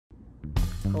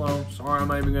Hello. Sorry, I'm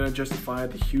not even gonna justify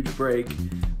the huge break,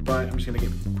 but I'm just gonna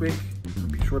get quick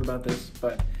and be short about this.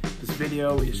 But this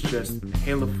video is just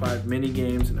Halo 5 mini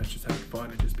games, and that's just having fun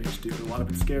and just being stupid. A lot of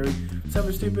it's scary, some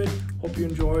is stupid. Hope you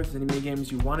enjoy. If there's any mini games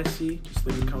you want to see, just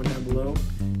leave a comment down below,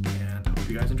 and hope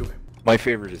you guys enjoy. My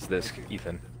favorite is this,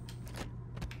 Ethan.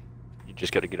 You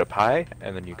just gotta get up high,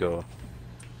 and then you go.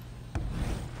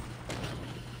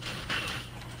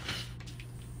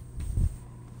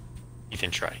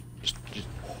 Ethan, try.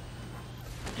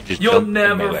 You'll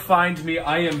never find me.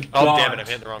 I am Oh, God. damn it, I'm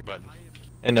hitting the wrong button.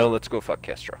 And no, let's go fuck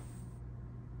Castro.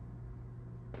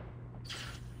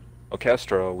 Oh,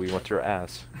 Castro, we want your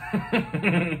ass.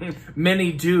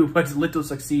 Many do, but little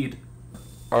succeed.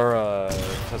 Our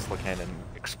Tesla cannon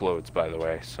explodes, by the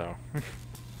way, so.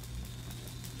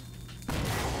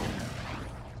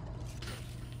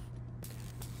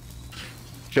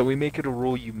 Shall we make it a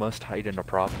rule you must hide in a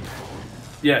prop?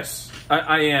 Yes,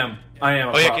 I am. I am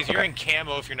a Oh yeah, prop. because you're in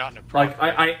camo if you're not in a prop. Like,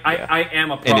 I am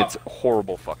a prop. And it's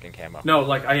horrible fucking camo. No,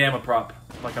 like, I am a prop.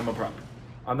 Like, I'm a prop.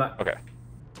 I'm not... Okay.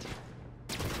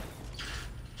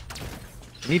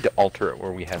 We need to alter it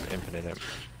where we have infinite imp.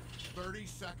 30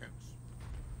 seconds.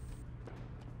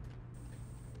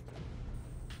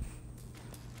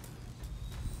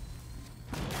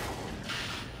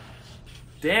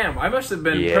 Damn, I must have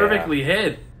been Yeah. perfectly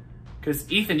hit.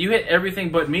 Because, Ethan, you hit everything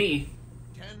but me.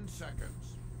 10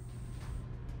 seconds.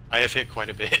 I have hit quite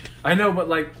a bit. I know, but,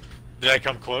 like... Did I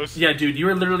come close? Yeah, dude, you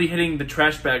were literally hitting the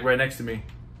trash bag right next to me.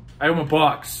 I own a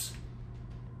box.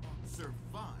 Survive.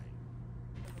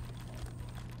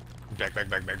 Back.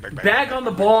 Bag on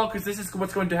the ball, because this is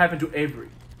what's going to happen to Avery.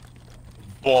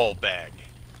 Ball bag.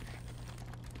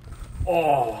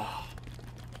 Oh.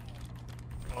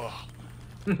 Oh.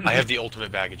 I have the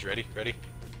ultimate baggage. Ready? Ready?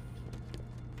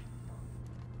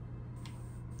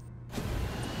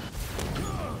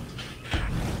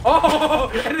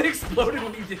 Oh! And it exploded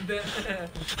when you did that.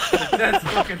 That's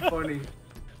fucking funny.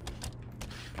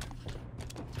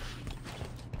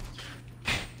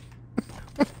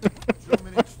 Two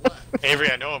minutes left.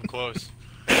 Avery, I know I'm close.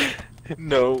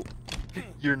 No,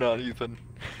 you're not, Ethan.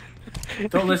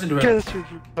 Don't listen to him. Castro's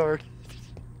retarded.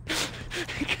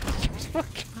 Castro's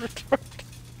fucking retarded.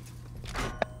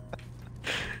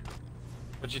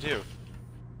 What'd you do?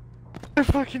 I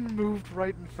fucking moved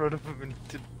right in front of him and he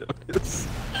didn't notice.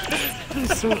 I'm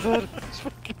so bad at this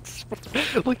fucking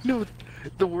sport. Like, no,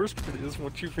 the worst part is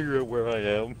once you figure out where I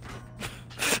am,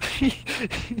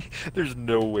 there's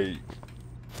no way.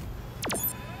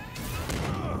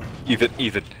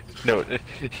 Ethan, no,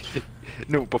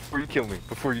 no, before you kill me,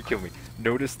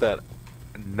 notice that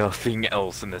nothing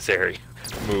else in this area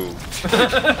moved.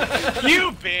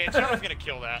 You bitch! I was gonna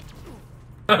kill that.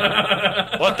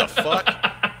 What the fuck?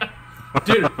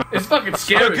 Dude, it's fucking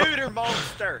scary. Scooter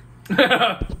monster!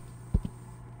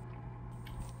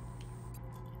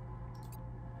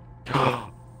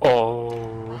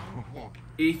 Oh.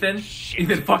 Ethan,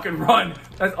 Ethan, fucking run.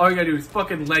 That's all you gotta do is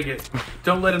fucking leg it.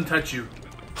 Don't let him touch you.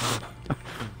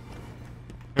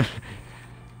 I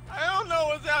don't know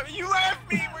what's happening. You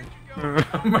left me. Where'd you go?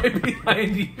 I'm right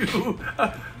behind you.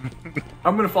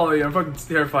 I'm gonna follow you. I'm fucking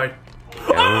terrified.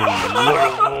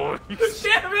 Oh,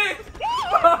 Damn it!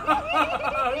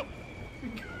 God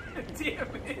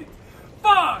damn it!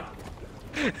 Fuck!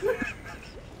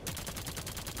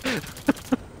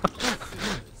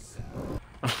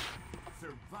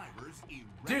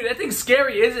 Dude, that thing's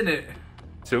scary, isn't it?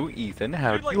 So, Ethan,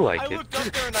 how Dude, do you like I it? looked up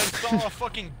there and I saw a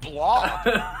fucking blob.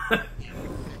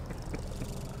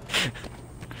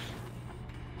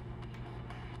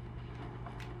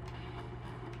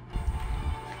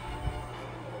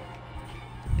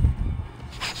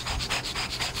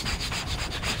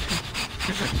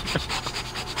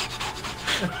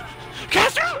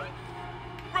 Castro!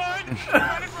 Run!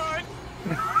 Run and run!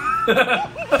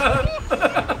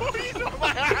 He's on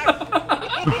my ass!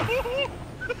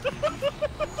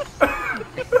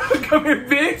 Come here,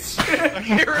 bitch! I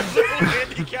hear a little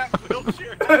handicap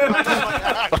wheelchair on my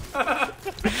ass.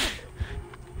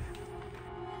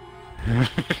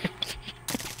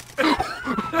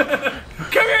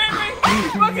 Come here, bitch!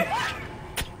 Fucking...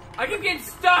 I can get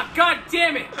stuck! God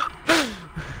damn it!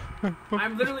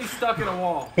 I'm literally stuck in a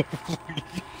wall.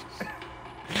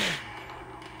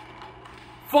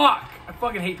 Fuck! I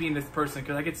fucking hate being this person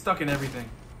because I get stuck in everything.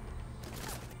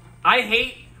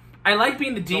 I like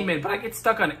being the demon, but I get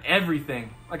stuck on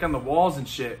everything. Like on the walls and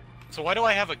shit. So why do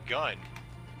I have a gun?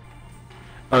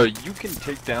 You can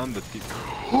take down the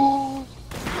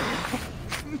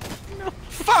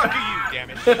Fuck you,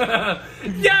 damn it!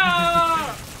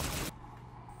 Yeah!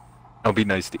 I'll be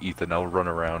nice to Ethan, I'll run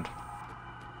around.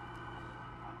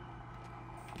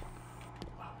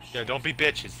 Yeah, don't be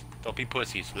bitches. Don't be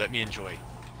pussies. Let me enjoy.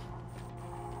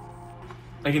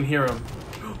 I can hear him.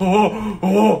 Oh!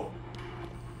 Oh!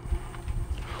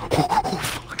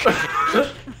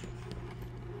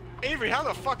 Avery, how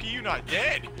the fuck are you not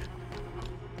dead?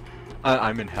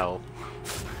 I'm in hell.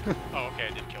 Oh, okay,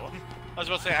 I did kill him. I was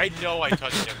about to say, I know I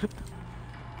touched him.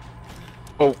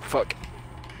 Oh, fuck.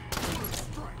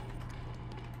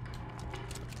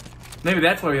 Maybe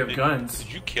that's why we have guns.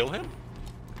 Did you kill him?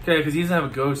 Okay, because he doesn't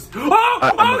have a ghost.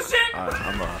 Oh! Shit!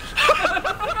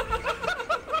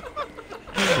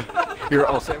 Here,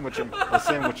 I'll sandwich him. I'll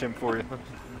sandwich him for you.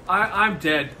 I'm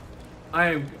dead. I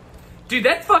am... Dude,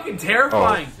 that's fucking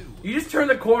terrifying. Oh. You just turn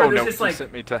the corner, Oh there's no, just he like...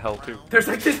 sent me to hell too. There's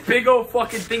like this big old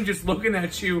fucking thing just looking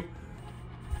at you.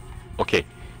 Okay,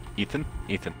 Ethan.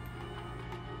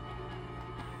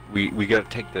 We gotta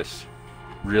take this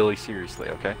really seriously,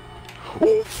 okay?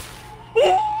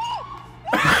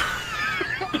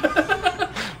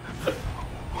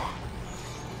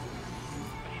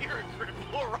 You're a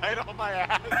criminal right on my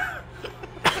ass.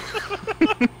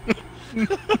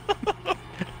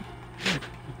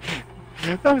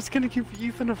 I was gonna give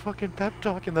Ethan a fucking pep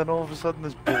talk, and then all of a sudden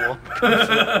this blew up.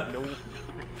 No.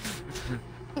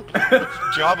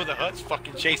 Jabba the Hutt's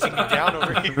fucking chasing me down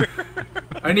over here.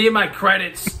 I need my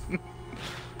credits.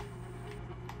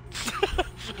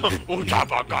 Oh,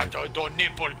 Jabba got the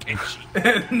nipple pinch.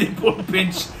 Nipple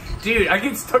pinch. Dude, I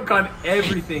get stuck on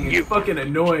everything. It's fucking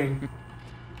annoying.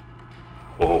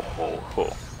 Oh, ho,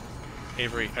 ho.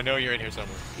 Avery, I know you're in here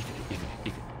somewhere.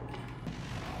 Ethan.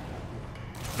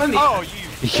 Oh, you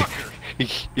fucker!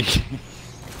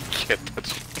 Can't touch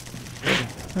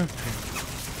me.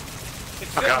 It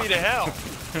sent me to hell.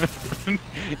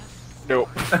 Nope.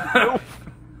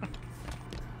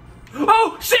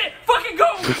 Oh shit! Fucking go!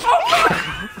 Oh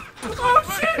god! Oh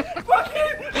shit!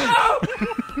 Fucking no!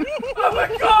 Oh my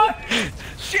god!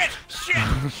 Shit!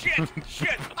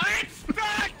 I'm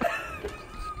stuck!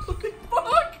 Holy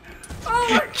fuck! Oh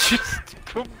my god! Just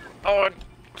come on.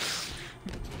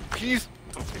 Please.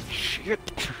 Oh, shit.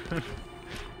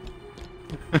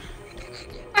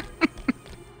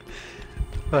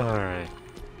 Alright.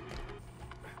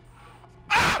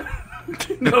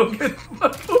 No, get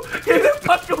the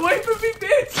fuck away from me,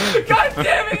 bitch! God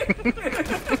damn it!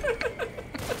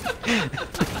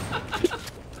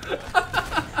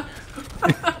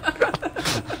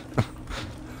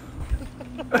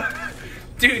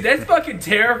 Dude, that's fucking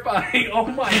terrifying. Oh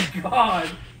my god.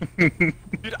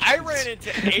 Dude, I ran into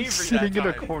Avery Sitting that in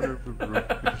a time. corner of the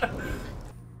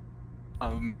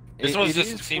room. This it- one it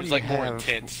just is seems when like you more have-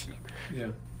 intense. Yeah.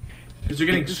 Because you're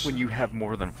getting... Just when you have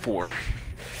more than 4.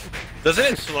 Doesn't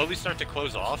it slowly start to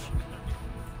close off?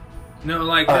 No,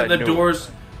 like, the no. doors...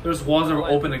 There's walls that will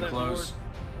open and close.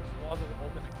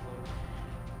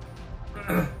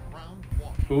 Round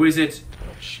one. Who is it?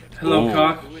 Oh shit. Hello, Ooh.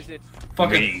 cock. Who is it?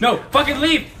 Fucking... Me. No! Fucking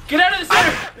leave! Get out of the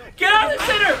center! Get out of the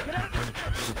center!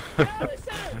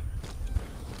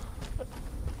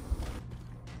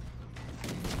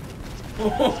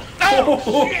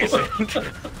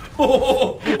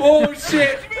 Oh, oh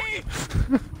shit!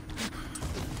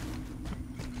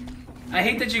 I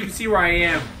hate that you can see where I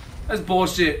am. That's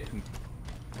bullshit.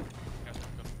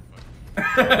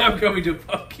 I'm going to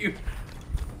fuck you.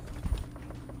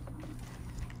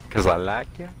 Because I like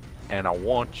you, and I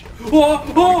want you.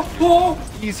 Oh!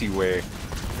 Easy way.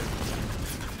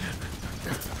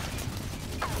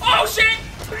 Oh shit!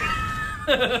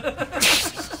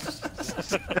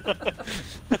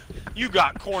 You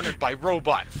got cornered by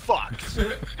robot fucks.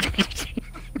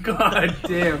 God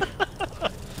damn.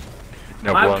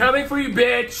 No, I'm run. coming for you,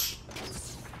 bitch!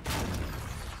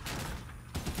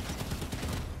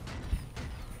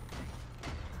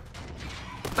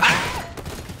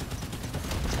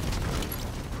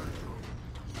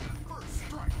 First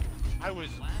strike. I was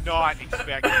not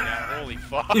expecting that. Holy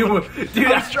fuck! You were- dude,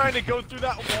 I was trying to go through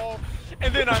that wall,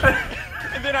 and then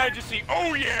I just see,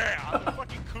 oh yeah, the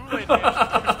fucking Kool-Aid man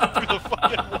just through the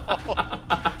fucking wall.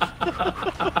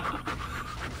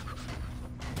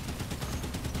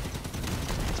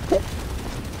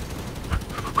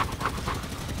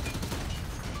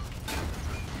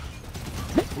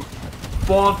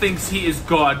 Ball thinks he is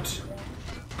God.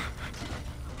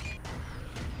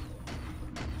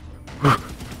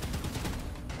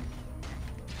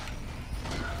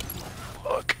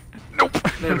 Fuck. Nope.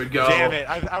 There we go. Damn it!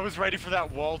 I was ready for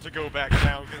that wall to go back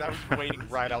down because I was waiting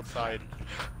right outside.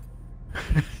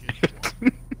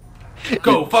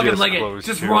 Go, It fucking just leg it. closed,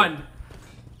 Just too. run.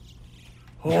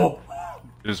 Oh.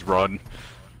 Just run.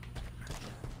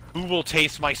 Who will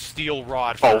taste my steel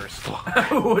rod Oh, first?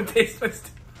 fuck. What tastes like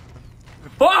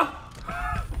oh!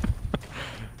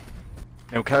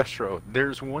 Now, Castro,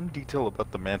 there's one detail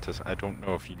about the mantis I don't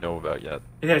know if you know about yet.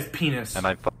 It has penis. And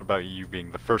I thought about you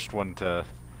being the first one to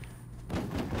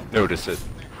notice it.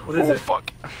 What is Oh, it?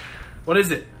 fuck. What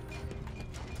is it?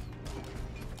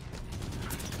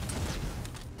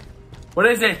 What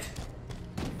is it?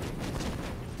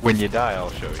 When you die,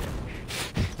 I'll show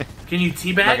you. Can you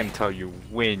I'm not gonna teabag? tell you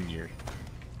when you're...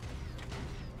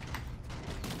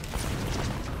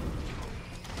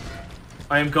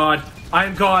 I am God. I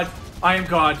am God. I am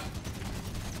God.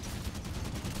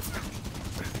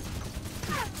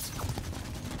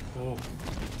 Oh.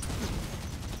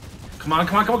 Come on,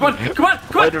 come on, come on, come on, come on, come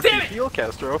Why on, don't damn you it! heal,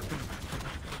 Castro?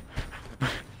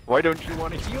 Why don't you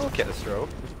want to heal, Castro?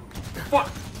 Fuck!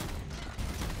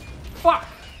 Fuck!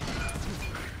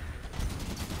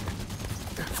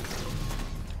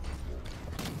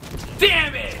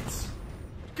 Damn it!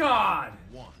 God!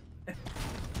 One.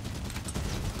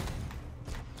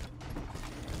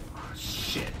 Oh,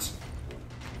 shit.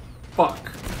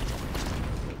 Fuck.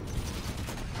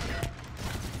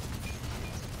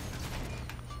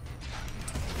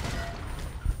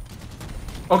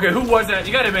 Okay, who was that?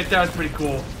 You gotta admit that was pretty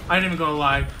cool. I ain't even gonna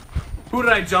lie. Who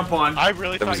did I jump on? I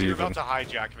really That thought was you were even. about to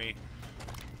hijack me.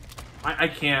 I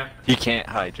can't. He can't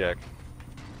hijack.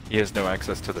 He has no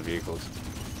access to the vehicles.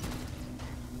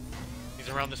 He's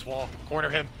around this wall. Corner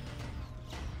him.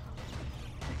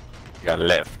 You got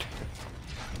left.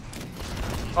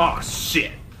 Oh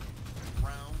shit.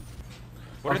 Round.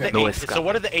 What Okay. are the No eight, escape. so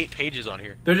what are the 8 pages on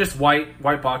here? They're just white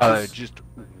boxes. Just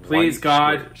Please, white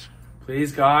God. squares.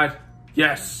 Please, God.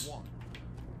 Yes. One.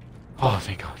 Oh,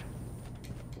 thank God.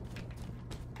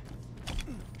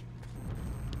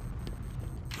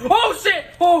 Oh shit!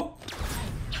 Oh!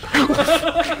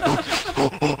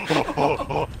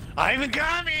 I'm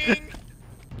coming!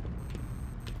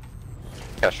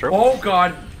 Castro? Oh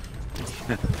God!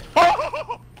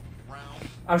 Round.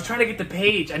 I was trying to get the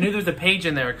page. I knew there was a page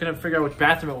in there. I couldn't figure out which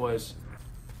bathroom it was.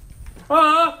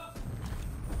 Ah!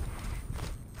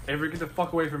 Avery, get the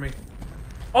fuck away from me.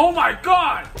 Oh my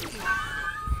God!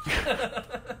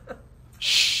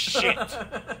 Shit!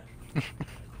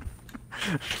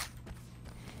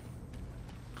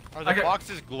 Are the I got-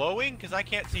 boxes glowing? Because I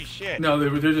can't see shit. No,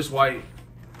 they're just white.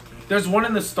 There's one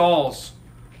in the stalls.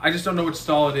 I just don't know which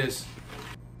stall it is.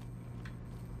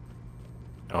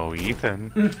 Oh, Ethan.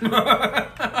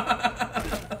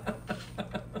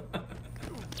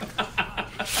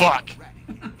 Fuck!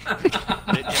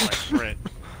 Didn't hit my sprint.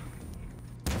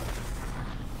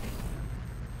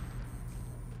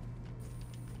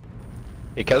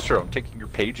 Hey, Castro, I'm taking your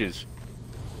pages.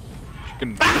 You can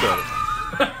do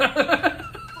that.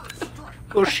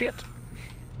 Oh, shit.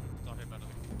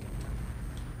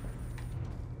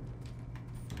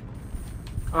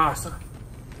 Ah, so.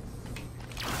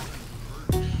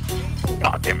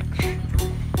 Oh, damn it.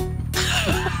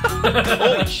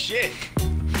 Holy shit!